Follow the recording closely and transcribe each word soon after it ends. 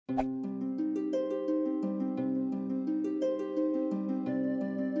Hello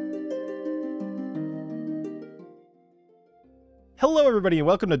everybody and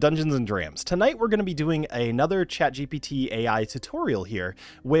welcome to Dungeons & Drams. Tonight we're going to be doing another ChatGPT AI tutorial here,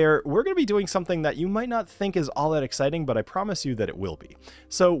 where we're going to be doing something that you might not think is all that exciting, but I promise you that it will be.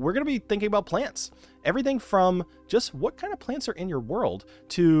 So we're going to be thinking about plants. Everything from just what kind of plants are in your world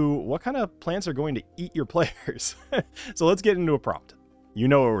to what kind of plants are going to eat your players. So let's get into a prompt. You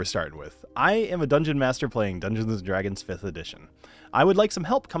know what we're starting with. I am a dungeon master playing Dungeons & Dragons 5th edition. I would like some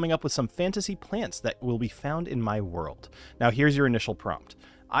help coming up with some fantasy plants that will be found in my world. Now here's your initial prompt.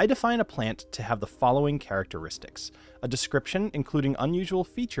 I define a plant to have the following characteristics. A description including unusual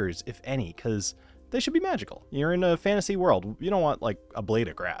features, if any, because they should be magical. You're in a fantasy world. You don't want like a blade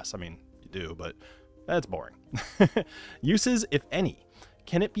of grass. I mean, you do, but that's boring. Uses, if any.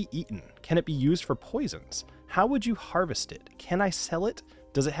 Can it be eaten? Can it be used for poisons? How would you harvest it? Can I sell it?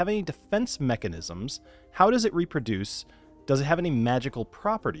 Does it have any defense mechanisms? How does it reproduce? Does it have any magical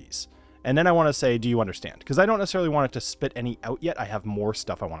properties? And then I want to say, do you understand? Because I don't necessarily want it to spit any out yet. I have more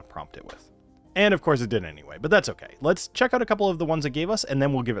stuff I want to prompt it with. And of course it did anyway, but that's okay. Let's check out a couple of the ones it gave us, and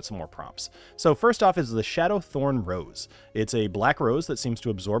then we'll give it some more prompts. So first off is the Sandthorn Rose. It's a black rose that seems to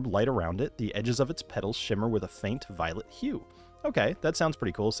absorb light around it. The edges of its petals shimmer with a faint violet hue. Okay, that sounds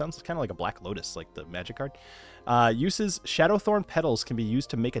pretty cool. Sounds kind of like a black lotus, like the magic card. Uses: Sandthorn petals can be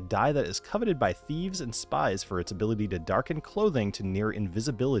used to make a dye that is coveted by thieves and spies for its ability to darken clothing to near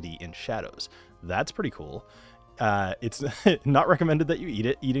invisibility in shadows. That's pretty cool. It's not recommended that you eat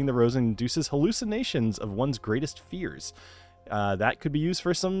it. Eating the rose induces hallucinations of one's greatest fears. That could be used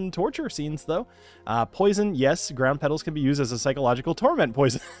for some torture scenes, though. Poison, yes, ground petals can be used as a psychological torment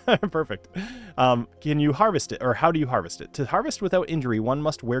poison. Perfect. Can you harvest it, or how do you harvest it? To harvest without injury, one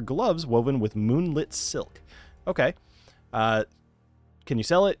must wear gloves woven with moonlit silk. Okay. Can you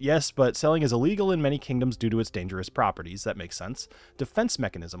sell it? Yes, but selling is illegal in many kingdoms due to its dangerous properties. That makes sense. Defense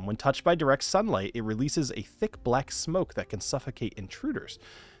mechanism. When touched by direct sunlight, it releases a thick black smoke that can suffocate intruders.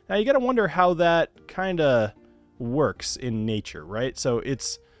 Now, you gotta wonder how that kind of works in nature, right? So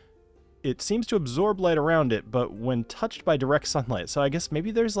it seems to absorb light around it, but when touched by direct sunlight, so I guess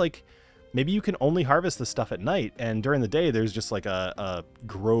maybe there's like, maybe you can only harvest this stuff at night, and during the day there's just like a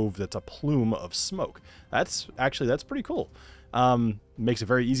grove that's a plume of smoke. That's pretty cool. Makes it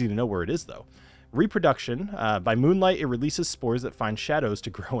very easy to know where it is, though. Reproduction. By moonlight, it releases spores that find shadows to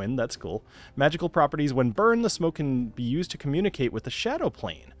grow in. That's cool. Magical properties. When burned, the smoke can be used to communicate with the shadow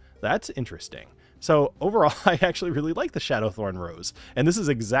plane. That's interesting. So overall, I actually really like the Sandthorn Rose, and this is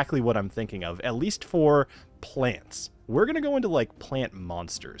exactly what I'm thinking of, at least for plants. We're going to go into like plant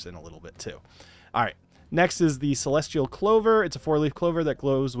monsters in a little bit too. All right. Next is the Celestial Clover. It's a 4-leaf clover that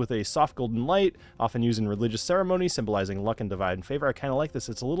glows with a soft golden light, often used in religious ceremonies, symbolizing luck and divine favor. I kind of like this.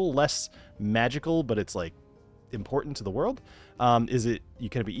 It's a little less magical, but it's like important to the world. Can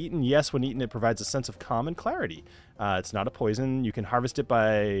it be eaten? Yes, when eaten, it provides a sense of calm and clarity. It's not a poison. You can harvest it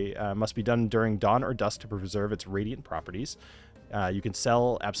by, must be done during dawn or dusk to preserve its radiant properties. You can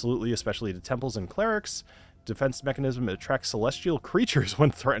sell, absolutely, especially to temples and clerics. Defense mechanism: it attracts celestial creatures when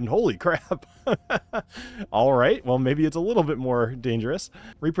threatened. Holy crap. All right, well, maybe it's a little bit more dangerous.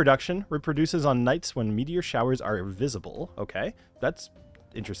 Reproduction: reproduces on nights when meteor showers are visible. Okay, that's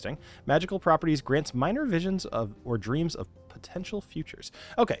interesting. Magical properties: grants minor visions of or dreams of potential futures.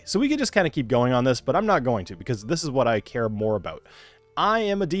 Okay, so we could just kind of keep going on this, but I'm not going to, because this is what I care more about. I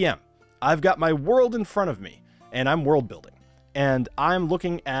am a DM. I've got my world in front of me, and I'm world building, and I'm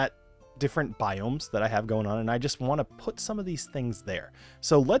looking at different biomes that I have going on, and I just want to put some of these things there.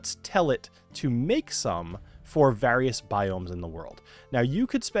 So let's tell it to make some for various biomes in the world. Now, you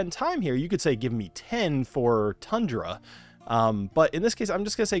could spend time here. You could say, give me 10 for tundra. But in this case, I'm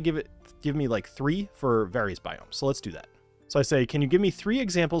just going to say, give me like 3 for various biomes. So let's do that. So I say, can you give me 3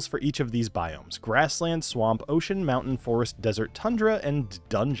 examples for each of these biomes? Grassland, swamp, ocean, mountain, forest, desert, tundra, and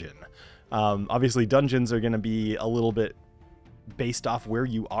dungeon. Obviously, dungeons are going to be a little bit based off where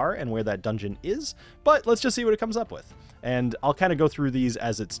you are and where that dungeon is, but let's just see what it comes up with. And I'll kind of go through these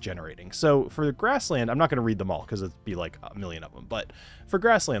as it's generating. So for the grassland, I'm not going to read them all because it'd be like a million of them, but for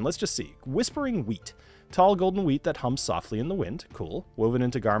grassland, let's just see. Whispering wheat. Tall golden wheat that hums softly in the wind. Cool. Woven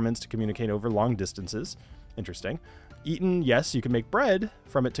into garments to communicate over long distances. Interesting. Eaten, yes, you can make bread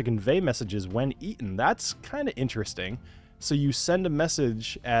from it to convey messages when eaten. That's kind of interesting. So you send a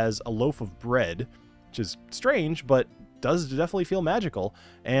message as a loaf of bread, which is strange, but does definitely feel magical,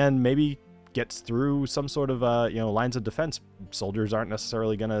 and maybe gets through some sort of lines of defense. Soldiers aren't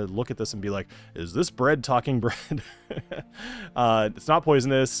necessarily going to look at this and be like, is this bread talking bread? It's not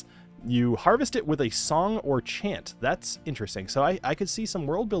poisonous. You harvest it with a song or chant. That's interesting. So I could see some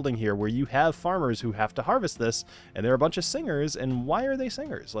world building here where you have farmers who have to harvest this, and there are a bunch of singers, and why are they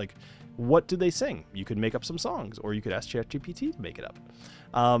singers? Like, what do they sing? You could make up some songs, or you could ask ChatGPT to make it up.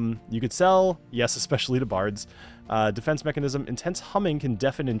 You could sell, yes, especially to bards. Defense mechanism, intense humming can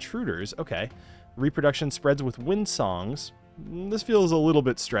deafen intruders. Okay. Reproduction spreads with wind songs. This feels a little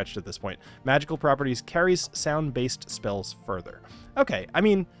bit stretched at this point. Magical properties, carries sound-based spells further. Okay, I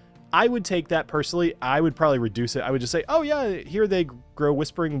mean, I would take that personally. I would probably reduce it. I would just say, oh yeah, here they grow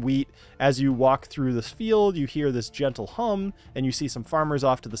whispering wheat. As you walk through this field, you hear this gentle hum, and you see some farmers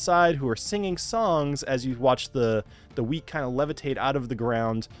off to the side who are singing songs as you watch the wheat kind of levitate out of the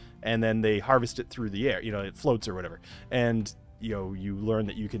ground, and then they harvest it through the air. You know, it floats or whatever. And, you know, you learn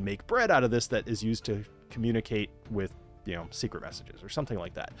that you can make bread out of this that is used to communicate with, you know, secret messages or something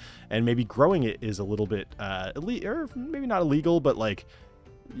like that. And maybe growing it is a little bit, or maybe not illegal, but like,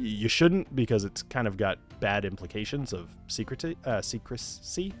 you shouldn't, because it's kind of got bad implications of secrecy.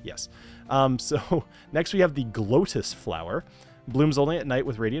 Yes. So next we have the Glotus flower. Blooms only at night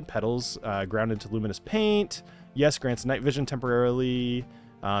with radiant petals, ground into luminous paint. Yes, grants night vision temporarily.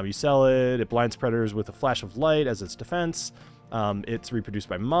 You sell it. It blinds predators with a flash of light as its defense. It's reproduced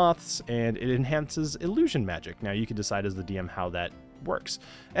by moths, and it enhances illusion magic. Now you can decide as the DM how that works.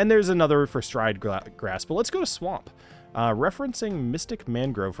 And there's another for stride grass, but let's go to swamp. Referencing Mystic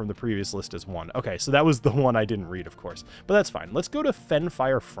Mangrove from the previous list as one. Okay, so that was the one I didn't read, of course, but that's fine. Let's go to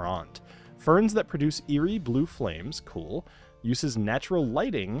Fenfire Frond. Ferns that produce eerie blue flames. Cool. Uses natural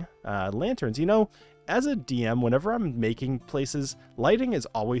lighting, lanterns. You know, as a DM, whenever I'm making places, lighting is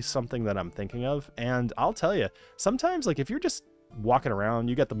always something that I'm thinking of. And I'll tell you, sometimes, like, if you're just walking around,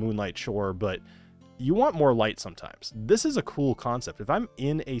 you got the moonlight, sure, but you want more light sometimes. This is a cool concept. If I'm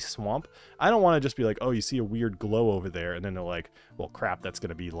in a swamp, I don't want to just be like, oh, you see a weird glow over there, and then they're like, well, crap, that's going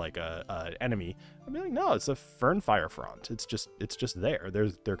to be like a enemy. I'd be like, no, it's a Fernfire Frond. It's just there.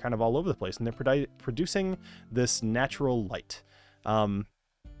 They're kind of all over the place, and they're producing this natural light.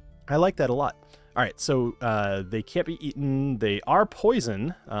 I like that a lot. All right, so they can't be eaten. They are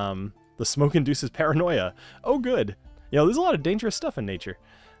poison. The smoke induces paranoia. Oh, good. You know, there's a lot of dangerous stuff in nature.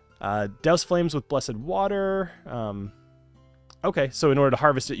 Douse flames with blessed water. Okay, so in order to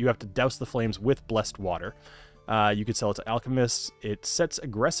harvest it, you have to douse the flames with blessed water. You could sell it to alchemists. It sets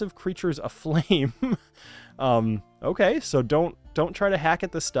aggressive creatures aflame. Okay, so don't try to hack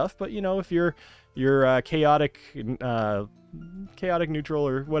at this stuff, but you know, if you're chaotic neutral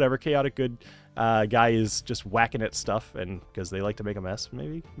or whatever, chaotic good guy is just whacking at stuff, and because they like to make a mess,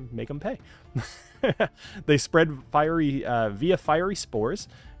 maybe make them pay. They spread via fiery spores,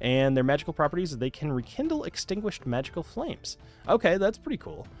 and their magical properties, they can rekindle extinguished magical flames. Okay, that's pretty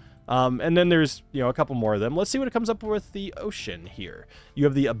cool. And then there's, you know, a couple more of them. Let's see what it comes up with the ocean here. You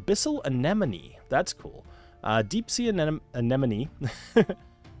have the abyssal anemone. That's cool. Deep sea anemone.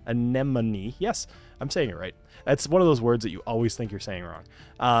 Anemone. Yes, I'm saying it right. That's one of those words that you always think you're saying wrong.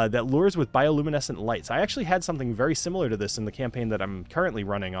 That lures with bioluminescent lights. I actually had something very similar to this in the campaign that I'm currently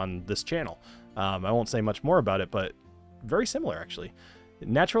running on this channel. I won't say much more about it, but very similar, actually.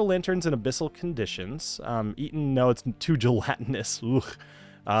 Natural lanterns in abyssal conditions. Eaten, no, it's too gelatinous.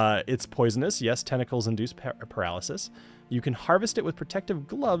 It's poisonous. Yes, tentacles induce paralysis. You can harvest it with protective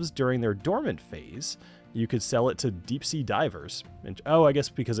gloves during their dormant phase. You could sell it to deep sea divers. Oh, I guess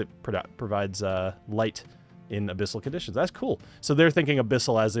because it provides light in abyssal conditions. That's cool. So they're thinking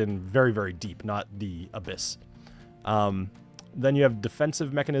abyssal as in very, very deep, not the abyss. Then you have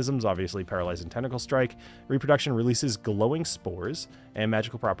defensive mechanisms, obviously paralyze and tentacle strike. Reproduction releases glowing spores, and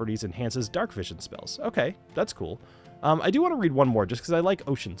magical properties enhances dark vision spells. Okay, that's cool. I do want to read one more just because I like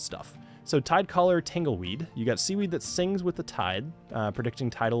ocean stuff. So tide collar tangleweed. You got seaweed that sings with the tide, predicting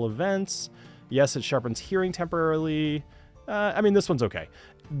tidal events. Yes, it sharpens hearing temporarily. I mean, this one's okay.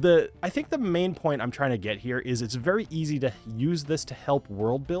 I think the main point I'm trying to get here is it's very easy to use this to help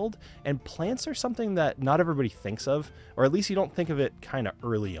world build, and plants are something that not everybody thinks of, or at least you don't think of it kind of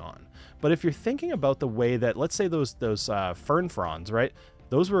early on. But if you're thinking about the way that, let's say those fern fronds, right?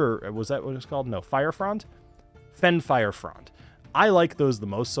 Those were, was that what it was called? No, fire frond? Fenfire frond. I like those the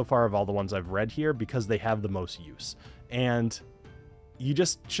most so far of all the ones I've read here because they have the most use. And you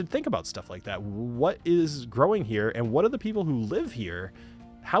just should think about stuff like that. What is growing here, and what are the people who live here?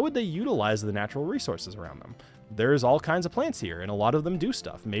 How would they utilize the natural resources around them? There's all kinds of plants here, and a lot of them do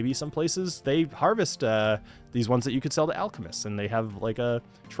stuff. Maybe some places they harvest these ones that you could sell to alchemists, and they have like a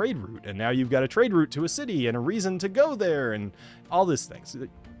trade route, and now you've got a trade route to a city and a reason to go there, and all these things.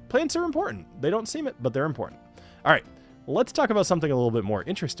 Plants are important. They don't seem it, but they're important. All right, let's talk about something a little bit more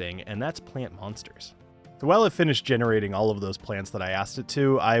interesting, and that's plant monsters. While it finished generating all of those plants that I asked it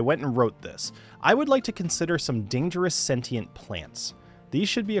to, I went and wrote this. I would like to consider some dangerous sentient plants. These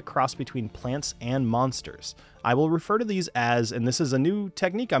should be a cross between plants and monsters. I will refer to these as, and this is a new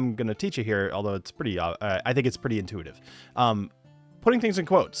technique I'm going to teach you here, although it's pretty, I think it's pretty intuitive. Putting things in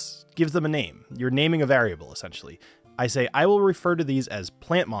quotes gives them a name. You're naming a variable, essentially. I say, I will refer to these as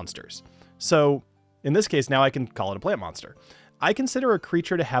plant monsters. So in this case, now I can call it a plant monster. I consider a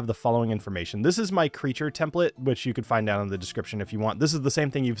creature to have the following information. This is my creature template, which you could find down in the description if you want. This is the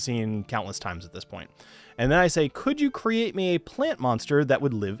same thing you've seen countless times at this point. And then I say, could you create me a plant monster that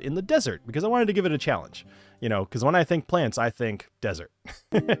would live in the desert? Because I wanted to give it a challenge, you know, because when I think plants, I think desert.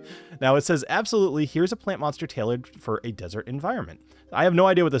 Now it says, absolutely, here's a plant monster tailored for a desert environment. I have no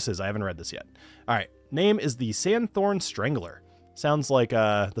idea what this is. I haven't read this yet. All right. Name is the Sandthorn Strangler. Sounds like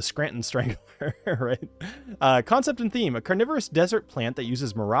the Scranton Strangler, right? Concept and theme, a carnivorous desert plant that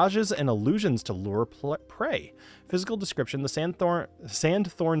uses mirages and illusions to lure prey. Physical description, the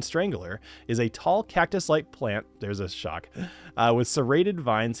Sandthorn Strangler is a tall cactus-like plant, there's a shock, with serrated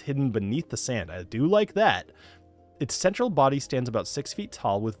vines hidden beneath the sand. I do like that. Its central body stands about 6 feet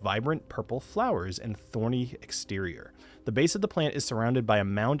tall with vibrant purple flowers and thorny exterior. The base of the plant is surrounded by a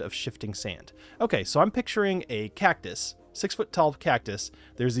mound of shifting sand. Okay, so I'm picturing a cactus, 6 foot tall cactus.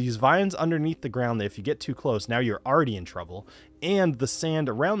 There's these vines underneath the ground that if you get too close, now you're already in trouble. And the sand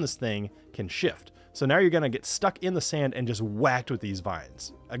around this thing can shift. So now you're going to get stuck in the sand and just whacked with these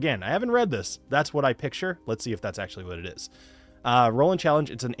vines. Again, I haven't read this. That's what I picture. Let's see if that's actually what it is. Roll and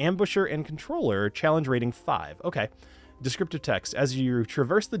challenge. It's an ambusher and controller. Challenge rating 5. Okay. Descriptive text. As you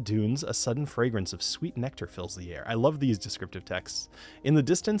traverse the dunes, a sudden fragrance of sweet nectar fills the air. I love these descriptive texts. In the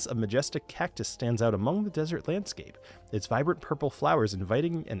distance, a majestic cactus stands out among the desert landscape, its vibrant purple flowers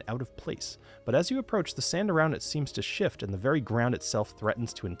inviting and out of place. But as you approach, the sand around it seems to shift, and the very ground itself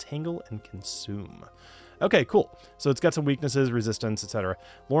threatens to entangle and consume. Okay, cool. So it's got some weaknesses, resistance, etc.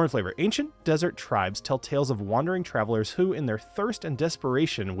 Lore and flavor. Ancient desert tribes tell tales of wandering travelers who, in their thirst and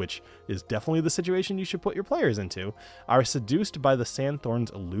desperation, which is definitely the situation you should put your players into, are seduced by the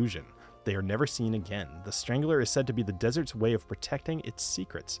Sandthorn's illusion. They are never seen again. The Strangler is said to be the desert's way of protecting its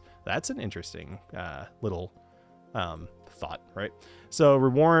secrets. That's an interesting little thought, right? So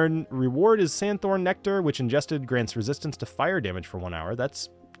reward is Sandthorn nectar, which ingested grants resistance to fire damage for 1 hour. That's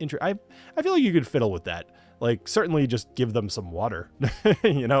I feel like you could fiddle with that. Like, certainly just give them some water,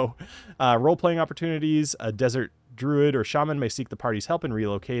 you know. Role-playing opportunities. A desert druid or shaman may seek the party's help in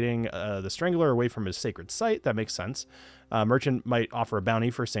relocating the Strangler away from his sacred site. That makes sense. Merchant might offer a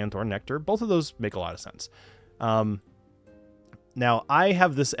bounty for Sandthorn nectar. Both of those make a lot of sense. Now, I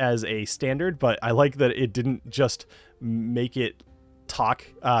have this as a standard, but I like that it didn't just make it talk.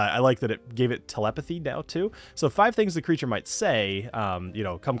 I like that it gave it telepathy now too. So 5 things the creature might say, you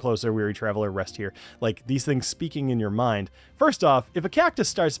know, come closer, weary traveler, rest here. Like these things speaking in your mind. First off, if a cactus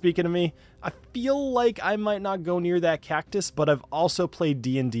starts speaking to me, I feel like I might not go near that cactus, but I've also played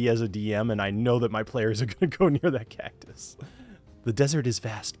D&D as a DM and I know that my players are going to go near that cactus. The desert is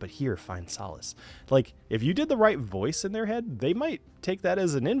vast, but here find solace. Like, if you did the right voice in their head, they might take that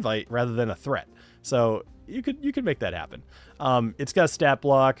as an invite rather than a threat. So you could make that happen. It's got a stat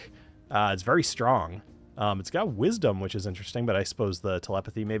block. It's very strong. It's got wisdom, which is interesting, but I suppose the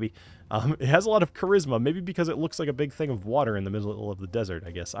telepathy maybe. It has a lot of charisma, maybe because it looks like a big thing of water in the middle of the desert,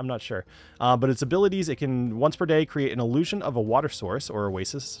 I guess. I'm not sure. But its abilities, it can once per day create an illusion of a water source or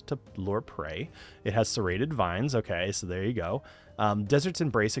oasis to lure prey. It has serrated vines. Okay, so there you go. Desert's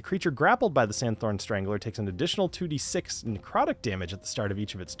Embrace. A creature grappled by the Sandthorn Strangler takes an additional 2d6 necrotic damage at the start of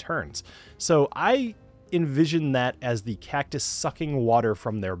each of its turns. So I envision that as the cactus sucking water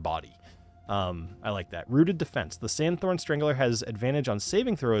from their body. I like that. Rooted Defense. The Sandthorn Strangler has advantage on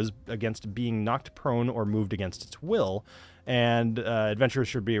saving throws against being knocked prone or moved against its will, and adventurers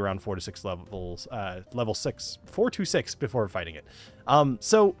should be around 4 to 6 levels, level 6, 4 to 6 before fighting it.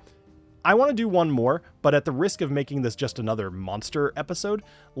 So I want to do one more, but at the risk of making this just another monster episode,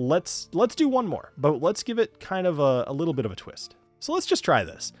 let's do one more, but let's give it kind of a little bit of a twist. So let's just try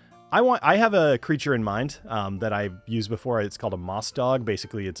this. I have a creature in mind that I've used before. It's called a moss dog.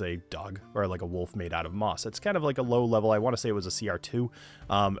 Basically, it's a dog or like a wolf made out of moss. It's kind of like a low level. I want to say it was a CR2.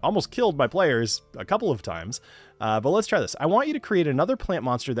 Almost killed my players a couple of times. But let's try this. I want you to create another plant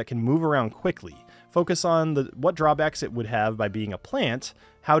monster that can move around quickly. Focus on what drawbacks it would have by being a plant.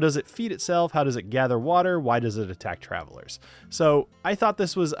 How does it feed itself? How does it gather water? Why does it attack travelers? So I thought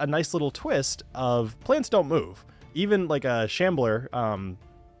this was a nice little twist of plants don't move. Even like a shambler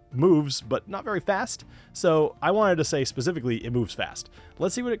moves, but not very fast. So I wanted to say specifically it moves fast.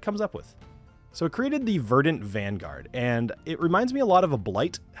 Let's see what it comes up with. So it created the Verdant Vanguard, and it reminds me a lot of a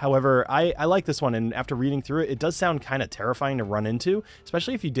Blight. However, I like this one, and after reading through it, it does sound kind of terrifying to run into,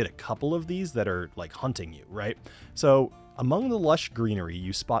 especially if you did a couple of these that are like hunting you, right? So among the lush greenery,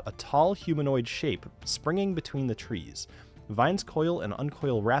 you spot a tall humanoid shape springing between the trees. Vines coil and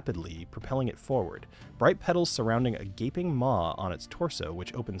uncoil rapidly, propelling it forward, bright petals surrounding a gaping maw on its torso,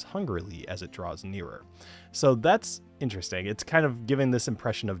 which opens hungrily as it draws nearer. So that's interesting. It's kind of giving this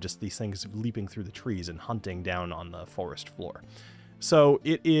impression of just these things leaping through the trees and hunting down on the forest floor. So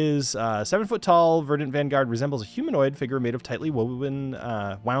it is 7 foot tall. Verdant Vanguard resembles a humanoid figure made of tightly woven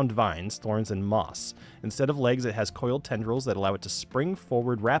wound vines, thorns, and moss. Instead of legs, it has coiled tendrils that allow it to spring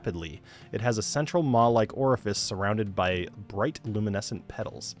forward rapidly. It has a central maw-like orifice surrounded by bright luminescent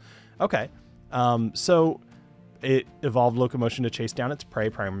petals. Okay, so it evolved locomotion to chase down its prey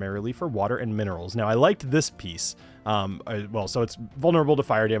primarily for water and minerals. Now, I liked this piece. So it's vulnerable to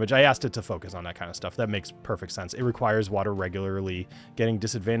fire damage. I asked it to focus on that kind of stuff. That makes perfect sense. It requires water regularly, getting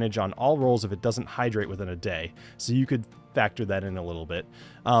disadvantage on all rolls if it doesn't hydrate within a day. So you could factor that in a little bit.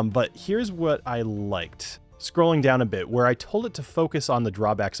 But here's what I liked. Scrolling down a bit, where I told it to focus on the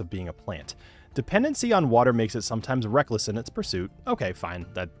drawbacks of being a plant. Dependency on water makes it sometimes reckless in its pursuit. Okay, fine.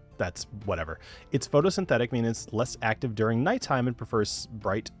 That's whatever. It's photosynthetic, meaning it's less active during nighttime and prefers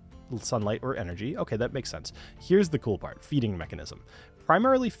bright sunlight or energy. Okay, that makes sense. Here's the cool part. Feeding mechanism.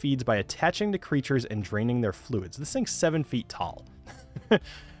 Primarily feeds by attaching to creatures and draining their fluids. This thing's 7 feet tall.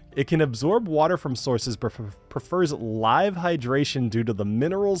 It can absorb water from sources, but prefers live hydration due to the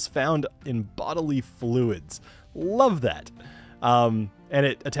minerals found in bodily fluids. Love that. And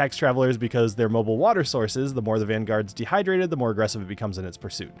it attacks travelers because they're mobile water sources. The more the Vanguard's dehydrated, the more aggressive it becomes in its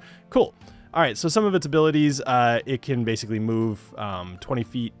pursuit. Cool. All right, so some of its abilities, it can basically move 20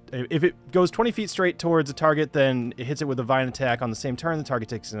 feet. If it goes 20 feet straight towards a target, then it hits it with a vine attack on the same turn. The target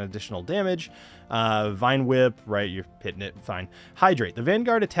takes an additional damage. Vine whip, right, you're hitting it, fine. Hydrate. The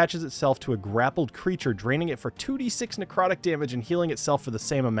Vanguard attaches itself to a grappled creature, draining it for 2d6 necrotic damage and healing itself for the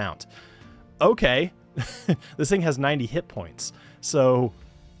same amount. Okay. This thing has 90 hit points. So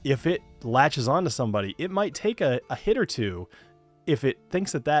if it latches onto somebody, it might take a hit or two if it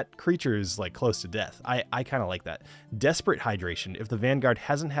thinks that that creature is like close to death. I kind of like that. Desperate hydration. If the Vanguard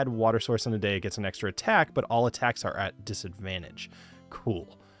hasn't had water source in a day, it gets an extra attack, but all attacks are at disadvantage.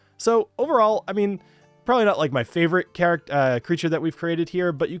 Cool. So overall, I mean, probably not like my favorite creature that we've created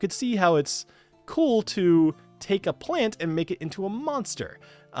here, but you could see how it's cool to take a plant and make it into a monster.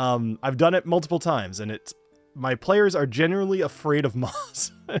 I've done it multiple times, and my players are generally afraid of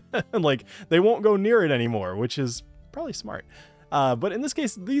moss. Like, they won't go near it anymore, which is probably smart. But in this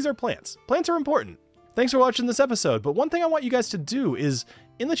case, these are plants. Plants are important. Thanks for watching this episode, but one thing I want you guys to do is,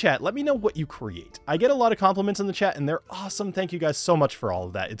 in the chat, let me know what you create. I get a lot of compliments in the chat, and they're awesome. Thank you guys so much for all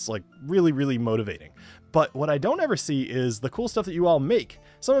of that. It's like really, really motivating. But what I don't ever see is the cool stuff that you all make.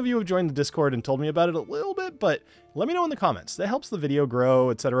 Some of you have joined the Discord and told me about it a little bit, but let me know in the comments. That helps the video grow,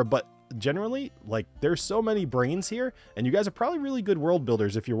 etc. But generally, like, there's so many brains here, and you guys are probably really good world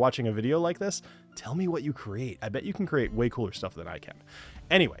builders if you're watching a video like this. Tell me what you create. I bet you can create way cooler stuff than I can.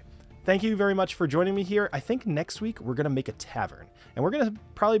 Anyway, thank you very much for joining me here. I think next week we're going to make a tavern, and we're going to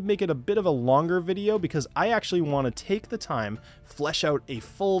probably make it a bit of a longer video because I actually want to take the time, flesh out a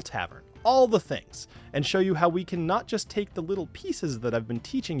full tavern, all the things, and show you how we can not just take the little pieces that I've been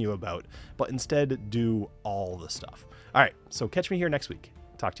teaching you about, but instead do all the stuff. All right, so catch me here next week.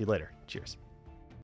 Talk to you later. Cheers.